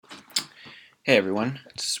Hey everyone,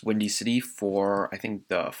 it's Windy City for I think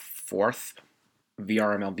the fourth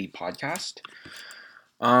VRMLB podcast.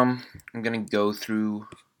 I'm gonna go through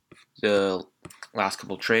the last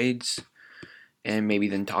couple trades and maybe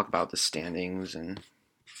then talk about the standings and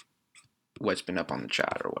what's been up on the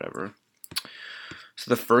chat or whatever.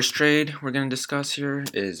 So the first trade we're gonna discuss here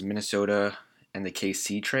is Minnesota and the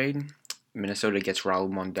KC trade. Minnesota gets Raul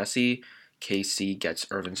Mondesi, KC gets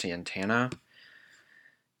Irvin Santana.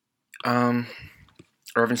 Um,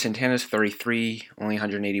 Irvin Santana's 33, only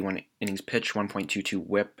 181 innings pitched, 1.22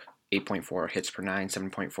 whip, 8.4 hits per nine,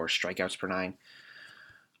 7.4 strikeouts per nine.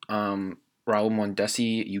 Raul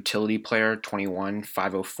Mondesi, utility player, 21,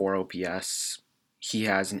 504 OPS. He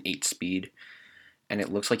has an 8 speed, and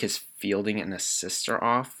it looks like his fielding and assists are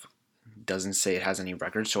off. Doesn't say it has any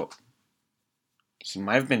records, so he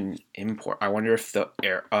might have been import. I wonder if the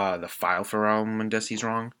file for Raul Mondesi's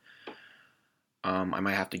wrong. I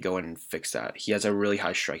might have to go in and fix that. He has a really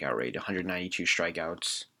high strikeout rate, 192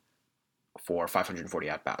 strikeouts for 540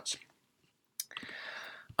 at bats.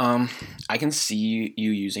 I can see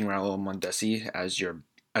you using Raul Mondesi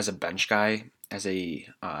as a bench guy, as a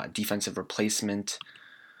defensive replacement,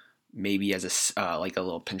 maybe as like a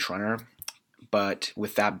little pinch runner. But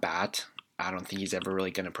with that bat, I don't think he's ever really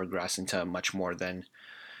going to progress into much more than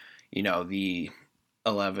the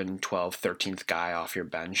 11, 12, 13th guy off your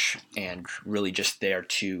bench, and really just there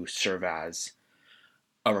to serve as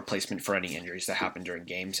a replacement for any injuries that happen during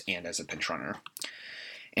games and as a pinch runner.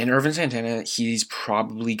 And Irvin Santana, he's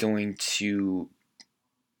probably going to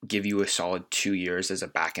give you a solid 2 years as a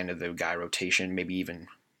back end of the guy rotation, maybe even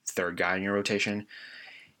third guy in your rotation.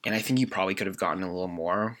 And I think you probably could have gotten a little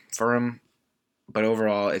more for him. But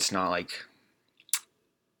overall, it's not like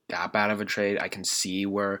that bad of a trade. I can see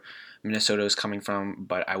where Minnesota is coming from,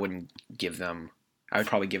 but I would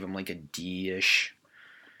probably give them like a D-ish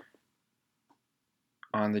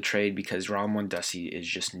on the trade because Raul Mondesi is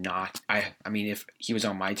just not. I mean, if he was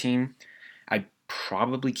on my team, I'd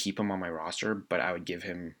probably keep him on my roster, but I would give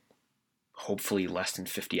him hopefully less than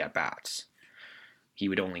 50 at bats. He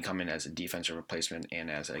would only come in as a defensive replacement and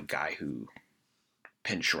as a guy who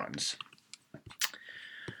pinch runs.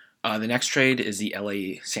 The next trade is the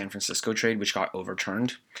LA San Francisco trade, which got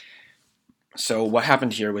overturned. So what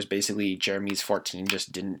happened here was basically Jeremy's 14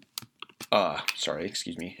 just didn't,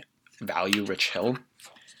 value Rich Hill.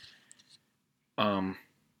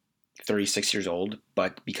 36 years old,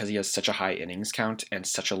 but because he has such a high innings count and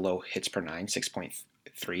such a low hits per nine,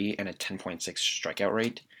 6.3, and a 10.6 strikeout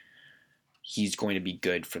rate, he's going to be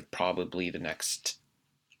good for probably the next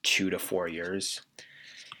 2 to 4 years.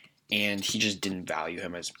 And he just didn't value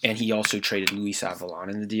him as. And he also traded Luis Avilan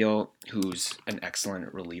in the deal, who's an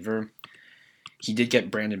excellent reliever. He did get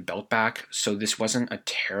Brandon Belt back, so this wasn't a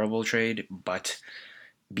terrible trade, but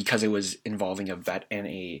because it was involving a vet and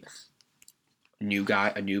a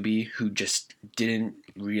newbie who just didn't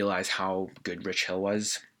realize how good Rich Hill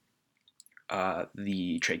was,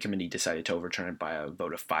 the trade committee decided to overturn it by a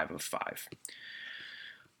vote of 5.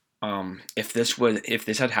 If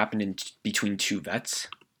this had happened in between two vets,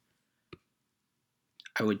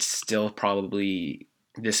 I would still probably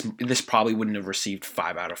this probably wouldn't have received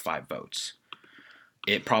 5 out of 5 votes.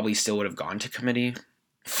 It probably still would have gone to committee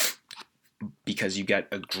because you get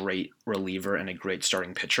a great reliever and a great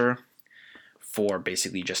starting pitcher for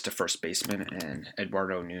basically just a first baseman and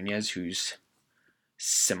Eduardo Nunez, who's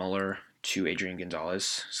similar to Adrian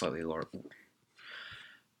Gonzalez, slightly lower.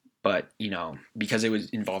 But, because it was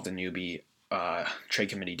involved in newbie, trade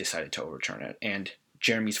committee decided to overturn it. And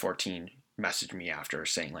Jeremy's 14 messaged me after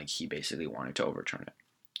saying like he basically wanted to overturn it.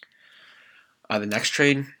 The next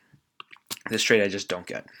trade, this trade I just don't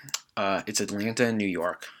get. It's Atlanta and New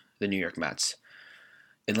York, the New York Mets.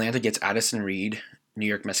 Atlanta gets Addison Reed, New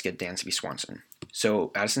York Mets get Dansby Swanson.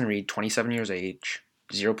 So Addison Reed, 27 years age,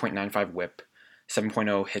 0.95 whip,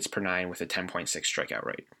 7.0 hits per nine with a 10.6 strikeout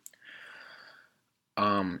rate.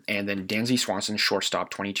 And then Dansby Swanson, shortstop,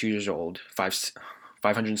 22 years old,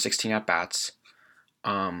 516 at bats,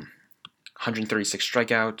 136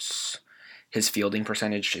 strikeouts. His fielding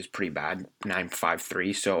percentage is pretty bad,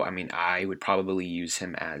 9.53. So, I would probably use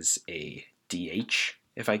him as a DH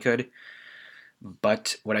if I could.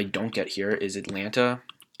 But what I don't get here is Atlanta.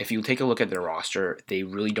 If you take a look at their roster, they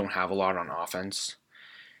really don't have a lot on offense.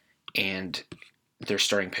 And their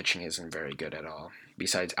starting pitching isn't very good at all.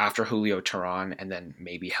 Besides, after Julio Teheran and then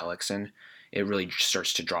maybe Hellickson, it really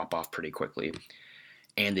starts to drop off pretty quickly.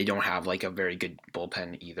 And they don't have like a very good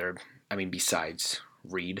bullpen either. Besides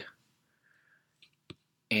Reed.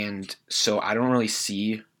 And so I don't really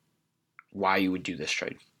see why you would do this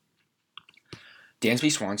trade. Dansby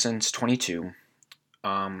Swanson's 22.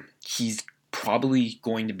 He's probably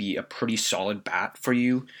going to be a pretty solid bat for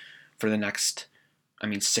you for the next,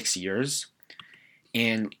 6 years.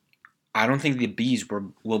 And I don't think the Bees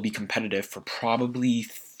will be competitive for probably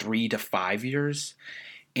 3 to 5 years.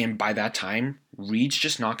 And by that time, Reed's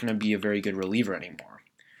just not going to be a very good reliever anymore.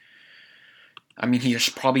 He's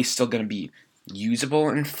probably still going to be usable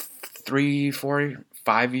in 3, 4,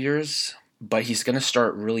 5 years, but he's going to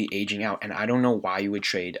start really aging out. And I don't know why you would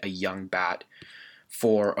trade a young bat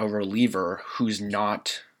for a reliever who's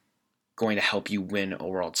not going to help you win a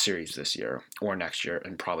World Series this year or next year,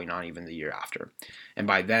 and probably not even the year after. And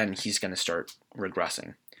by then, he's going to start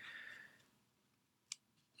regressing.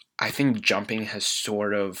 I think jumping has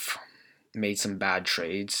sort of made some bad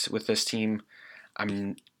trades with this team. I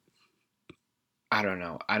don't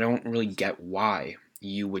know. I don't really get why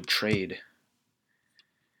you would trade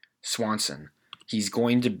Swanson. He's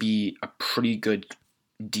going to be a pretty good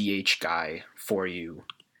DH guy for you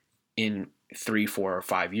in 3, 4, or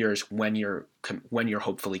 5 years when you're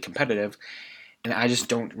hopefully competitive. And I just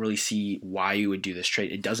don't really see why you would do this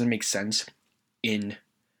trade. It doesn't make sense in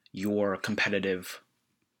your competitive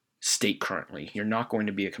state currently. You're not going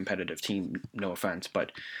to be a competitive team, no offense,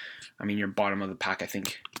 but you're bottom of the pack, I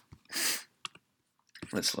think.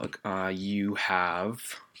 Let's look. You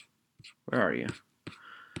have, where are you?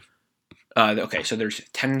 Okay, so there's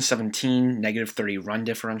 10-17, -30 run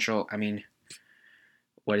differential.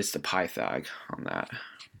 What is the Pythag on that?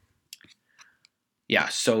 Yeah,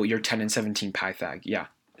 so you're 10-17 Pythag. Yeah,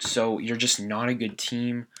 so you're just not a good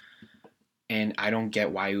team, and I don't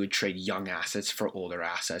get why you would trade young assets for older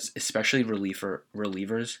assets, especially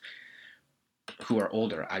relievers who are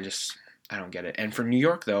older. I don't get it. And for New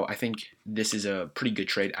York, though, I think this is a pretty good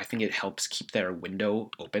trade. I think it helps keep their window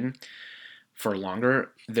open for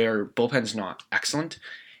longer. Their bullpen's not excellent,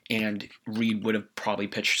 and Reed would have probably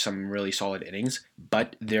pitched some really solid innings,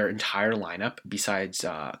 but their entire lineup, besides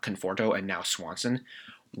Conforto and now Swanson,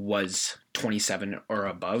 was 27 or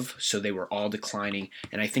above, so they were all declining,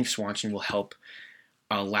 and I think Swanson will help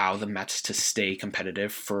allow the Mets to stay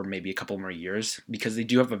competitive for maybe a couple more years, because they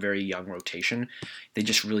do have a very young rotation. They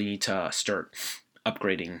just really need to start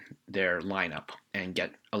upgrading their lineup and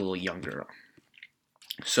get a little younger.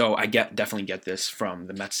 So I definitely get this from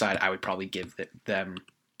the Mets side. I would probably give them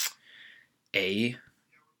A,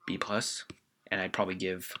 B+, and I'd probably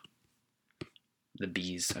give the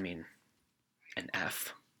Bs, an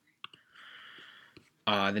F.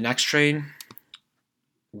 The next trade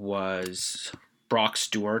was Brock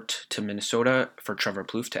Stewart to Minnesota for Trevor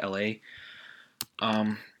Plouffe to LA.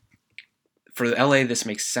 For LA, this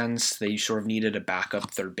makes sense. They sort of needed a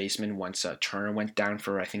backup third baseman once Turner went down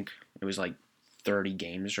for, I think it was like 30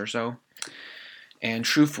 games or so. And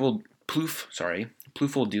Plouffe will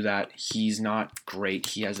do that. He's not great.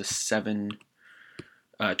 He has a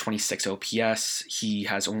 726 OPS. He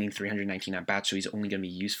has only 319 at-bats, so he's only going to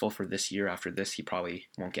be useful for this year. After this, he probably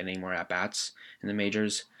won't get any more at-bats in the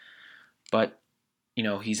majors. But,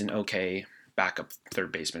 he's an okay backup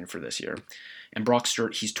third baseman for this year. And Brock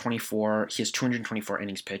Stewart, he's 24. He has 224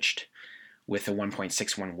 innings pitched with a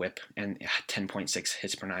 1.61 whip and 10.6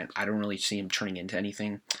 hits per nine. I don't really see him turning into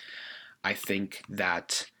anything. I think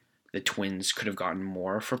that the Twins could have gotten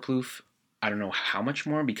more for Plouffe. I don't know how much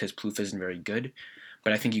more, because Plouffe isn't very good,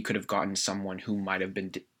 but I think you could have gotten someone who might have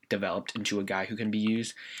been developed into a guy who can be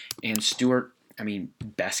used. And Stewart,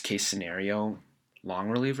 best case scenario, long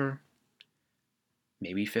reliever,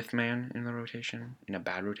 maybe fifth man in the rotation, in a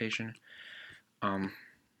bad rotation.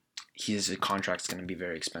 His contract's going to be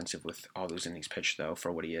very expensive with all those innings pitched, though,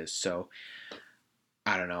 for what he is. So,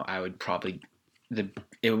 I don't know. I would probably...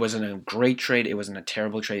 It wasn't a great trade. It wasn't a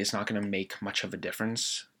terrible trade. It's not going to make much of a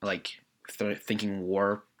difference. Like, thinking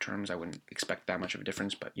WAR terms, I wouldn't expect that much of a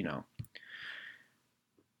difference, but,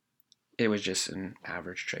 it was just an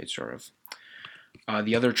average trade, sort of.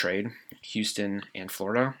 The other trade, Houston and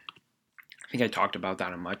Florida, I think I talked about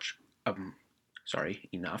that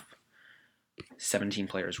enough. 17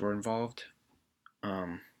 players were involved.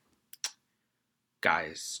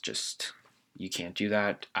 Guys, just, you can't do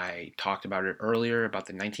that. I talked about it earlier about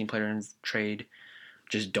the 19-player trade.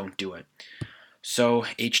 Just don't do it. So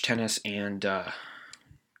H. Tennis and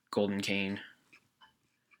Golden Kane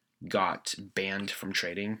got banned from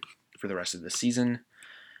trading for the rest of the season,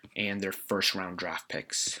 and their first-round draft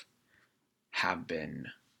picks have been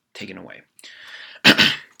taken away.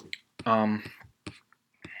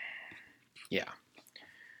 Yeah.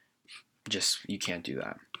 Just, you can't do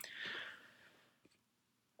that.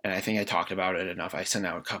 And I think I talked about it enough. I sent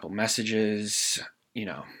out a couple messages.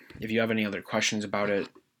 If you have any other questions about it,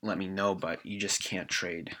 let me know, but you just can't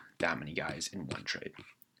trade that many guys in one trade.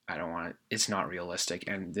 I don't want it. It's not realistic.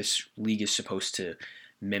 And this league is supposed to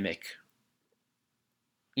mimic,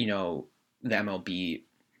 you know, the MLB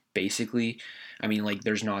basically. I mean, like,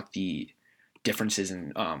 there's not the differences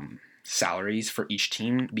in salaries for each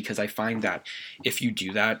team, because I find that if you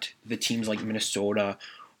do that, the teams like Minnesota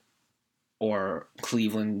or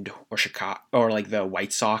Cleveland or Chicago or like the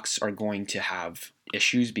White Sox are going to have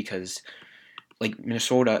issues, because like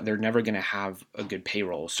Minnesota, they're never going to have a good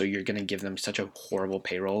payroll. So you're going to give them such a horrible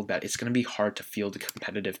payroll that it's going to be hard to field a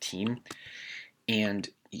competitive team. And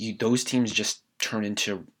those teams just turn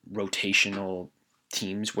into rotational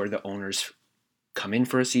teams where the owners come in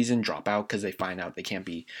for a season, drop out because they find out they can't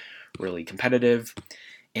be really competitive.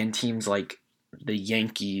 And teams like the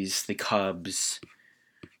Yankees, the Cubs,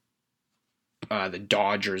 the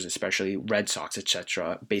Dodgers, especially Red Sox,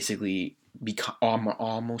 etc., basically become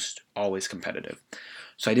almost always competitive.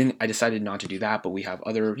 So I decided not to do that, but we have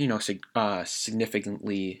other,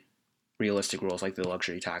 significantly realistic rules like the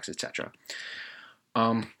luxury tax, etc.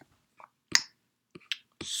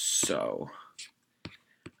 So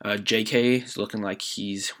JK is looking like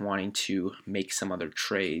he's wanting to make some other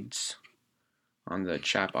trades on the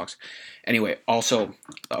chat box. Anyway, also,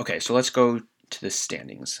 okay, so let's go to the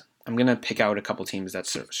standings. I'm going to pick out a couple teams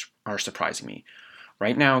that are surprising me.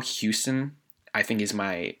 Right now, Houston, I think, is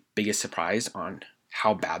my biggest surprise on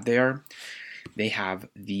how bad they are. They have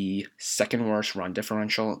the second worst run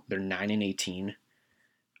differential. They're 9-18.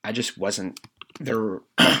 I just wasn't their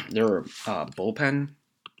bullpen.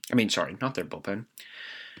 I mean, sorry, not their bullpen.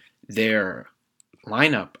 Their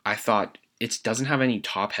lineup, I thought it doesn't have any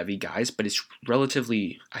top heavy guys, but I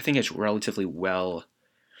think it's relatively well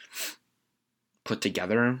put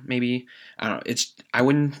together, maybe. I don't know. I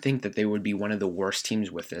wouldn't think that they would be one of the worst teams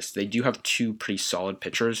with this. They do have two pretty solid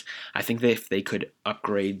pitchers. I think that if they could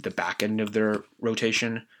upgrade the back end of their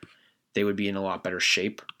rotation, they would be in a lot better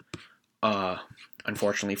shape.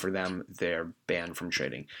 Unfortunately for them, they're banned from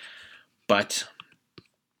trading. But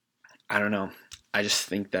I don't know. I just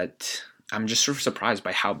think that I'm just sort of surprised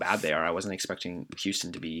by how bad they are. I wasn't expecting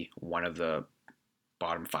Houston to be one of the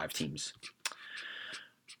bottom 5 teams.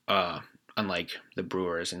 Unlike the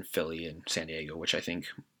Brewers and Philly and San Diego, which I think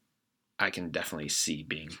I can definitely see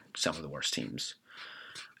being some of the worst teams.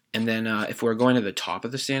 And then if we're going to the top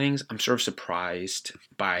of the standings, I'm sort of surprised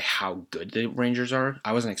by how good the Rangers are.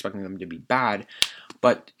 I wasn't expecting them to be bad,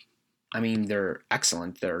 but I mean, they're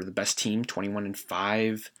excellent. They're the best team,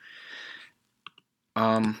 21-5.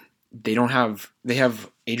 They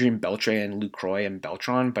have Adrian Beltre and Lucroy and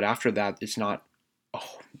Beltran, but after that, it's not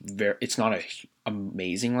a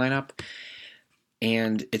amazing lineup.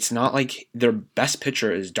 And it's not like their best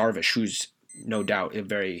pitcher is Darvish, who's no doubt a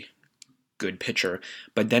very good pitcher.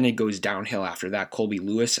 But then it goes downhill after that. Colby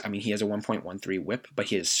Lewis, I mean, he has a 1.13 whip, but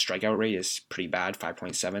his strikeout rate is pretty bad,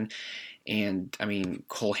 5.7. And, I mean,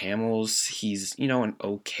 Cole Hamels, he's, an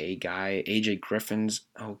okay guy. AJ Griffin's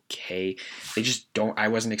okay. I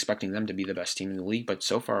wasn't expecting them to be the best team in the league, but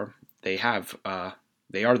so far they are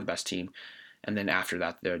the best team. And then after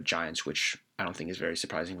that, the Giants, which I don't think is very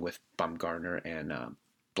surprising, with Bumgarner and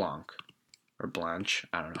Blanc. Or Blanche.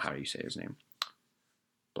 I don't know how you say his name.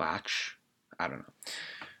 Blatch. I don't know.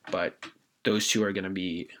 But those two are going to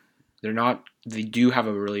be... They do have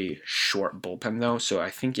a really short bullpen, though. So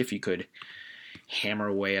I think if you could hammer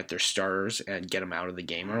away at their starters and get them out of the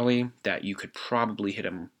game early, that you could probably hit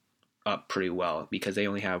them up pretty well. Because they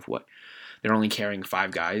only have, they're only carrying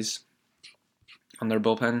 5 guys on their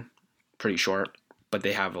bullpen. Pretty short, but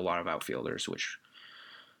they have a lot of outfielders, which,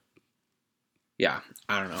 yeah,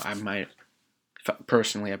 I don't know. I might,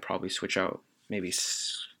 personally, I'd probably switch out maybe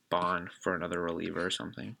Spawn for another reliever or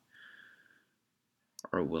something,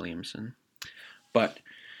 or Williamson. But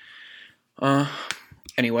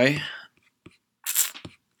anyway,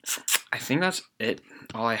 I think that's it.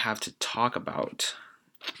 All I have to talk about.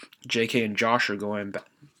 JK and Josh are going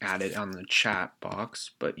at it on the chat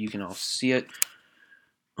box, but you can all see it.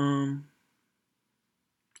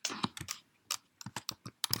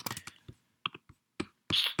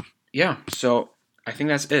 Yeah, so I think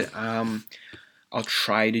that's it. I'll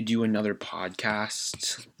try to do another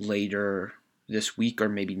podcast later this week or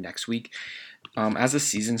maybe next week. As the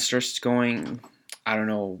season starts going, I don't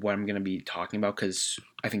know what I'm going to be talking about because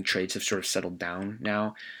I think trades have sort of settled down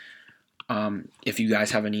now. If you guys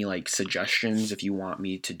have any suggestions, if you want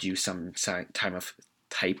me to do some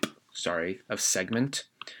type of segment,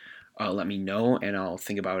 let me know and I'll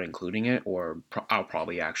think about including it, or I'll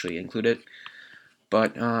probably actually include it.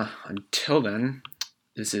 But until then,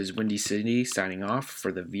 this is Windy City signing off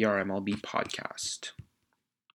for the VRMLB podcast.